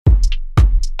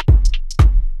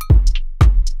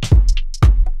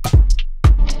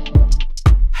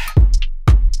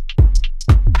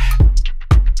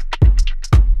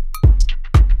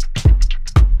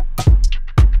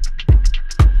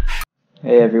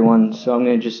everyone. So I'm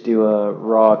going to just do a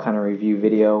raw kind of review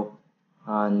video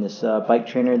on this bike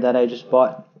trainer that I just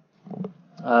bought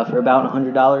for about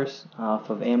 $100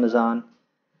 off of Amazon.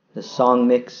 The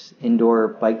Songmics indoor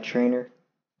bike trainer.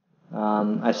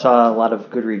 I saw a lot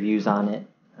of good reviews on it,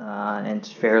 and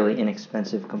it's fairly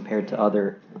inexpensive compared to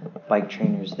other bike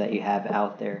trainers that you have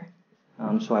out there.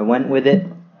 So I went with it.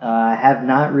 I have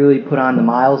not really put on the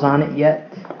miles on it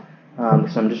yet,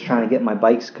 because I'm just trying to get my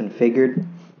bikes configured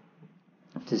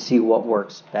to see what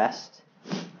works best.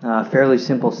 Fairly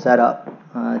simple setup.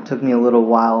 It took me a little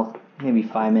while, maybe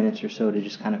 5 minutes or so, to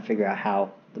just kind of figure out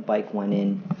how the bike went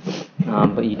in.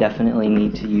 But you definitely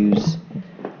need to use,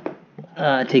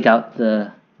 take out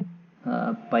the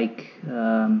bike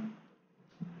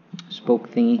spoke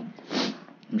thingy.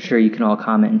 I'm sure you can all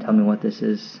comment and tell me what this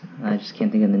is. I just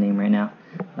can't think of the name right now.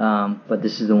 But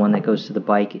this is the one that goes to the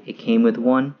bike. It came with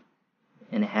one,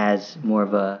 and it has more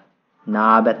of a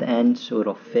knob at the end, so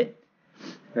it'll fit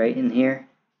right in here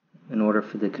in order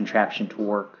for the contraption to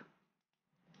work.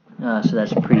 So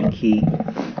that's pretty key.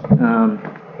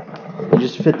 You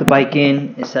just fit the bike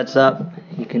in, it sets up.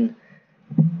 You can,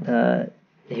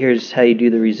 here's how you do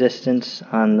the resistance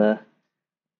on the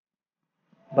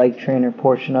bike trainer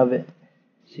portion of it.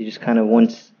 So you just kind of,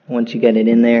 once you get it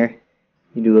in there,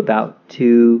 you do about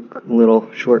 2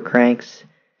 little short cranks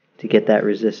to get that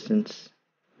resistance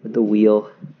with the wheel.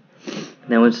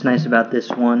 Now what's nice about this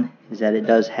one is that it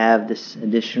does have this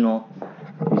additional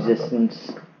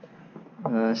resistance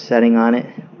setting on it,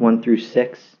 1 through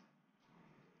 6.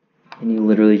 And you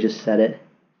literally just set it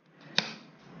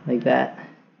like that.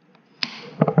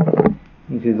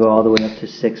 You could go all the way up to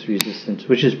 6 resistance,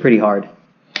 which is pretty hard.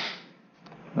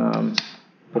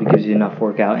 But it gives you enough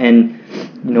workout. And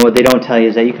you know what they don't tell you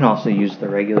is that you can also use the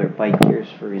regular bike gears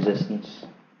for resistance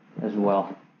as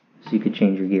well. So you could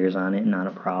change your gears on it, not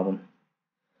a problem.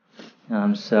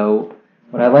 So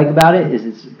what I like about it is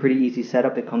it's a pretty easy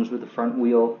setup. It comes with a front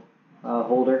wheel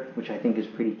holder, which I think is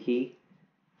pretty key.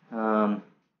 And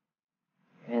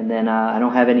then I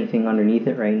don't have anything underneath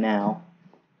it right now,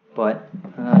 but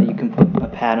you can put a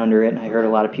pad under it. I heard a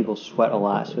lot of people sweat a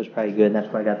lot, so it's probably good. That's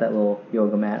why I got that little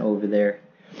yoga mat over there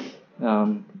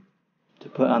to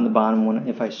put on the bottom one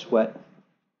if I sweat.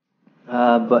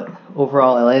 But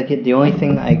overall, I like it. The only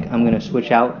thing I'm going to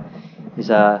switch out is,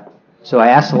 so I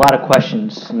asked a lot of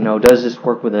questions. You know, does this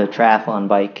work with a triathlon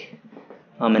bike?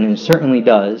 And it certainly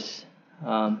does.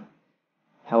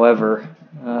 However,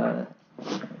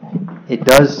 it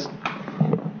does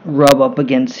rub up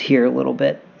against here a little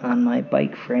bit on my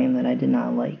bike frame that I did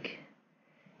not like.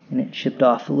 And it chipped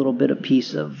off a little bit of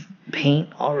piece of paint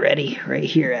already, right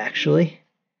here actually.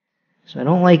 So I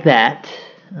don't like that.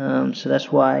 So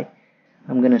that's why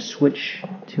I'm going to switch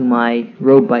to my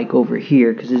road bike over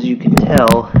here, because as you can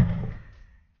tell,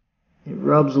 it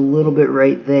rubs a little bit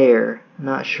right there.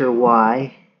 Not sure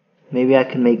why. Maybe I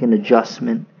can make an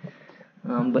adjustment.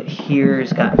 But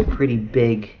here's got pretty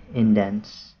big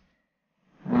indents.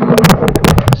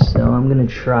 So I'm going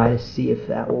to try to see if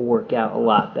that will work out a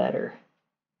lot better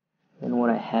than what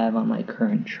I have on my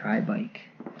current tri-bike.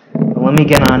 But let me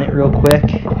get on it real quick.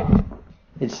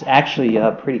 It's actually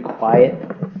pretty quiet,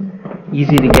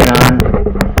 easy to get on.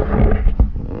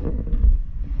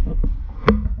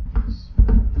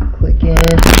 Click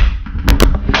in.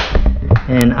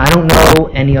 And I don't know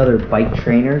any other bike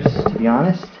trainers, to be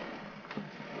honest.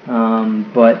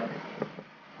 But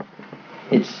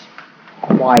it's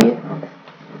quiet.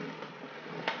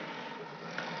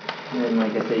 And then,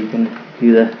 like I said, you can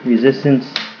do the resistance,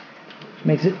 which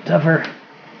makes it tougher.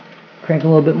 Crank a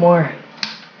little bit more.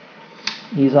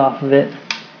 Ease off of it.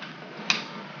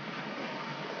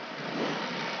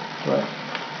 But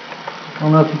I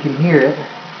don't know if you can hear it.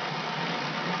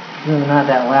 It's really not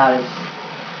that loud.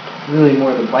 It's really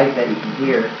more the bike that you can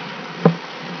hear.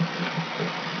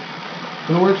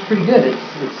 But it works pretty good.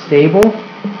 It's stable.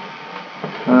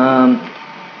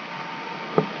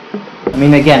 I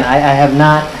mean, again, I have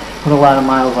not put a lot of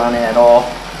miles on it at all.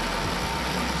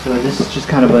 So this is just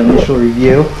kind of an initial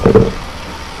review.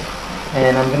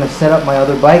 And I'm going to set up my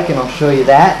other bike and I'll show you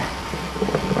that.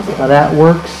 How that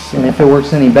works, and if it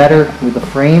works any better with the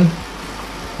frame.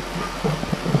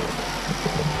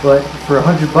 But for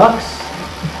 $100,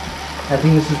 I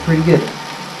think this is pretty good.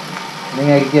 I think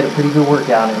I could get a pretty good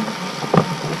workout in.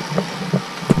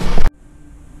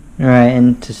 Alright,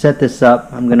 and to set this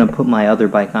up, I'm going to put my other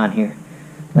bike on here.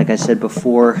 Like I said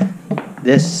before,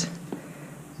 just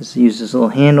use this little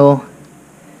handle.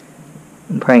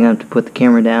 I'm probably going to have to put the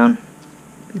camera down.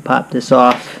 Pop this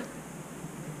off,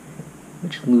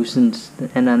 which loosens the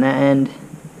end on that end,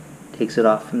 takes it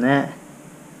off from that.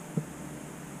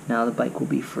 Now the bike will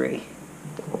be free.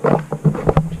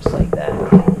 just like that.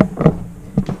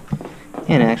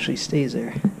 And it actually stays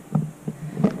there.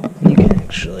 You can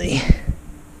actually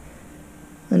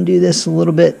undo this a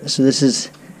little bit. So this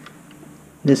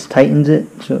tightens it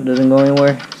so it doesn't go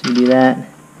anywhere. So you do that.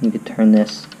 You could turn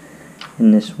this,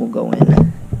 and this will go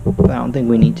in. But I don't think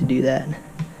we need to do that.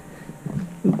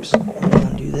 Oops.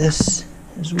 Undo this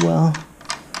as well.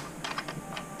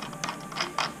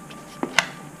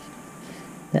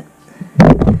 That.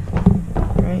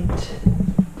 Right.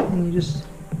 And you just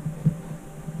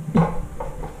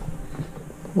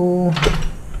pull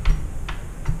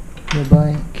the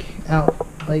bike out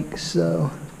like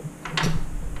so.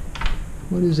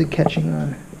 What is it catching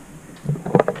on?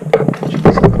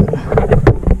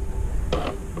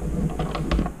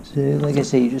 So, like I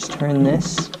say, you just turn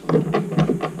this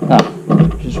up,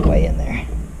 just way in there.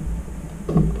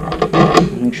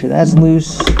 Make sure that's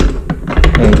loose.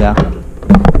 There you go.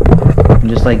 And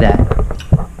just like that,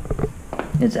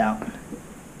 it's out.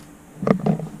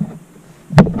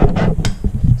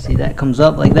 See, that comes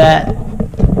up like that,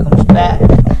 comes back,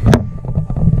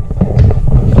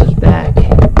 goes back.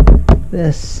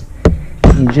 This,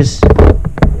 you just back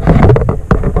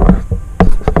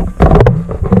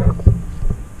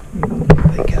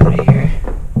out of here,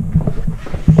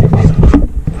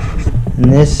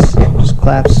 and this just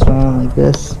claps on like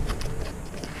this.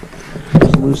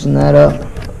 Just loosen that up.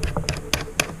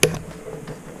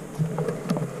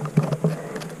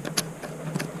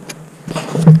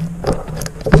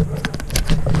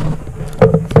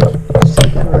 Just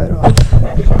take that right off,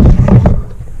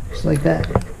 just like that.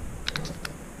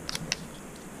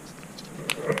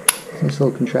 Nice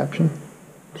little contraption.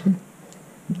 See?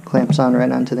 Clamps on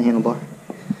right onto the handlebar.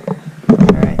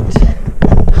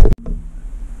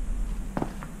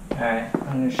 Alright,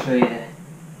 I'm going to show you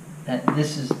that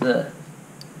this is the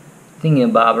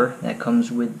thingy-bobber that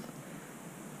comes with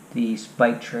the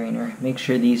spike trainer. Make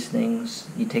sure these things,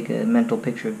 you take a mental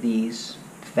picture of these,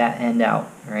 fat end out,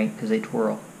 right? Because they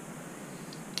twirl.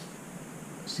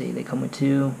 See, they come with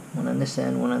two, one on this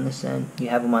end, one on this end. You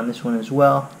have them on this one as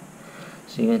well.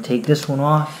 So you're going to take this one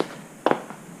off,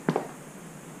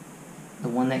 the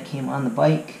one that came on the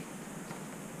bike.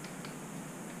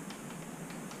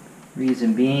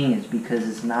 Reason being is because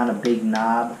it's not a big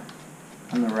knob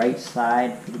on the right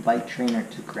side for the bike trainer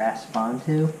to grasp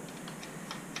onto.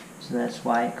 So that's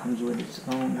why it comes with its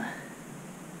own.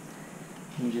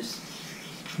 You just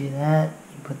do that,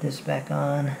 you put this back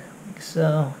on like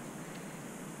so.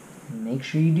 And make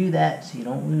sure you do that so you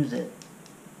don't lose it.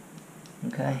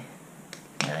 Okay?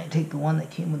 And I take the one that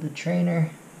came with the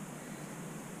trainer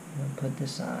and put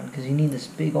this on, because you need this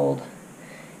big old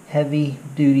heavy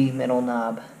duty metal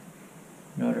knob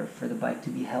in order for the bike to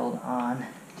be held on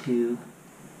to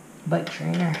the bike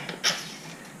trainer.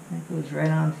 That goes right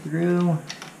on through.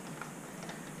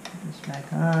 Put this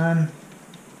back on.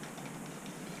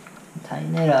 And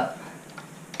tighten it up.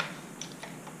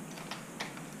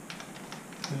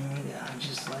 There you go,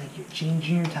 just like you're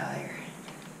changing your tire.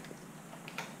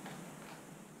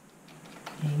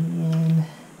 And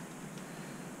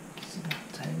see how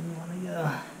tight we want to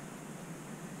go.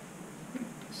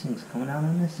 This thing's coming out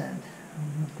on this end. I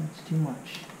don't know if that's too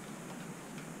much.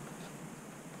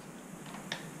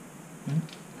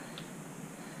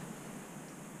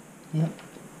 Yep.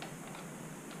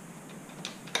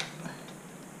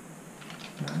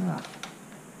 Not enough.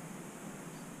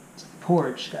 It's the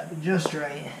porch, gotta be just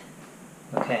right.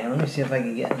 Okay, let me see if I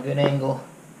can get a good angle.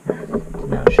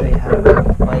 Now I'll show you how to move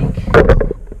the bike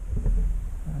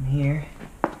on here.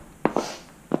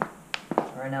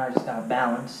 Right now I just got it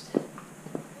balanced.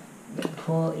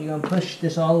 You're gonna push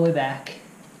this all the way back.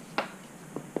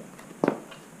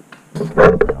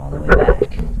 And all the way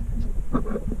back. And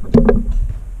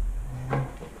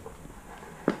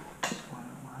just want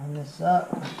to line this up.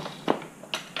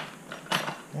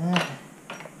 That.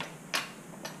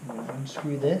 I'm gonna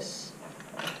unscrew this.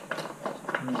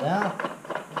 Comes out.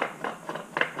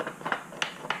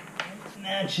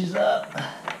 Matches up.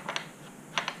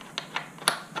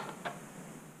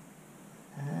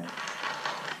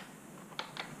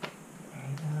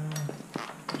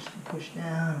 Push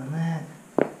down on that.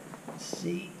 Let's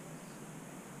see.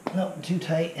 Nope, too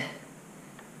tight.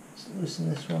 Let's loosen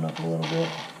this one up a little bit.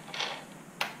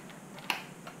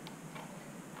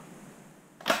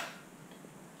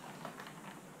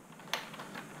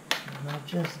 Not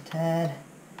just a tad.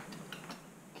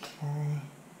 Okay.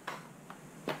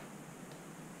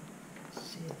 Let's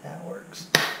see if that works.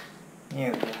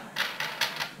 There we go.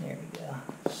 There we go.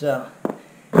 So,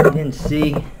 you didn't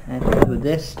see, I have to do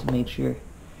this to make sure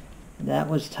that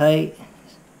was tight.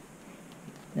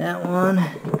 That one.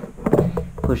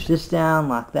 push this down,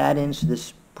 lock that in, so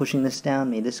this pushing this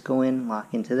down made this go in,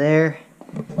 lock into there.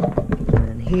 And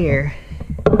then here,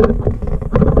 what I'm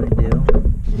going to do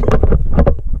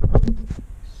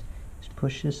is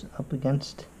push this up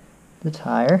against the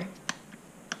tire.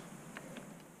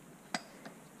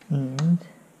 And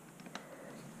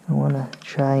I want to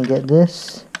try and get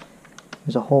this.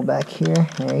 There's a hole back here.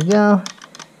 There you go.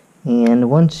 And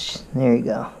once, there you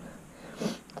go.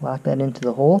 Lock that into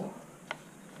the hole.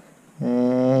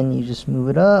 And you just move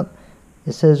it up.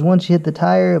 It says once you hit the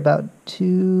tire, about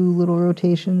 2 little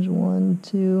rotations. 1,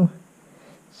 2.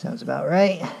 Sounds about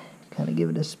right. Kind of give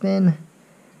it a spin.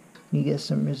 You get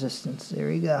some resistance.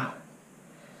 There you go.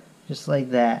 Just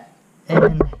like that.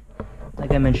 And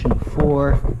like I mentioned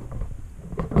before,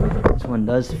 this one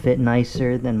does fit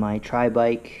nicer than my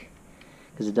tri-bike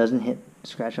because it doesn't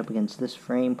scratch up against this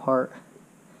frame part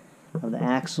of the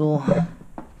axle.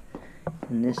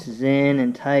 And this is in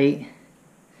and tight.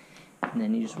 And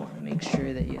then you just want to make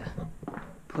sure that you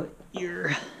put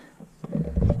your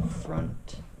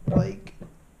front bike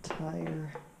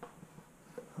tire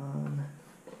on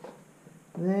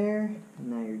there. And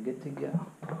now you're good to go.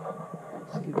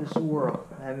 Let's give this a whirl.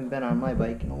 I haven't been on my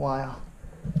bike in a while.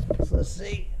 So let's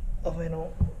see if I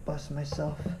don't bust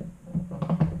myself.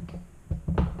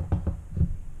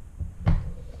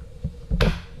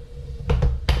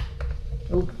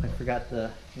 Oh, I forgot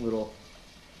the little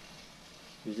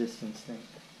resistance thing.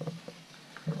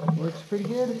 Works pretty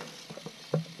good.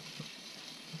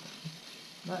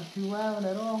 Not too loud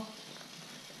at all.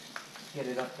 Let's get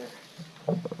it up there.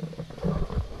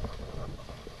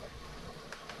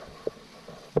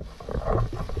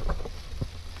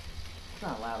 It's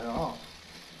not loud at all.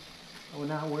 I would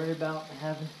not worry about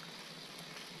having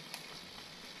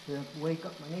to wake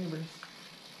up my neighbors.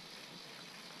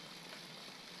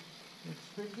 Looks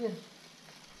pretty good.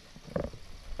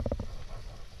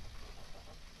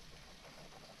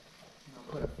 I'll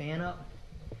put a fan up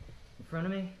in front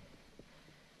of me,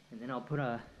 and then I'll put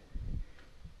a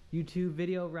YouTube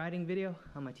video, riding video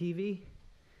on my TV,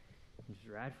 and just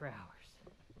ride for hours.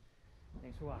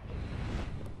 Thanks for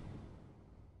watching.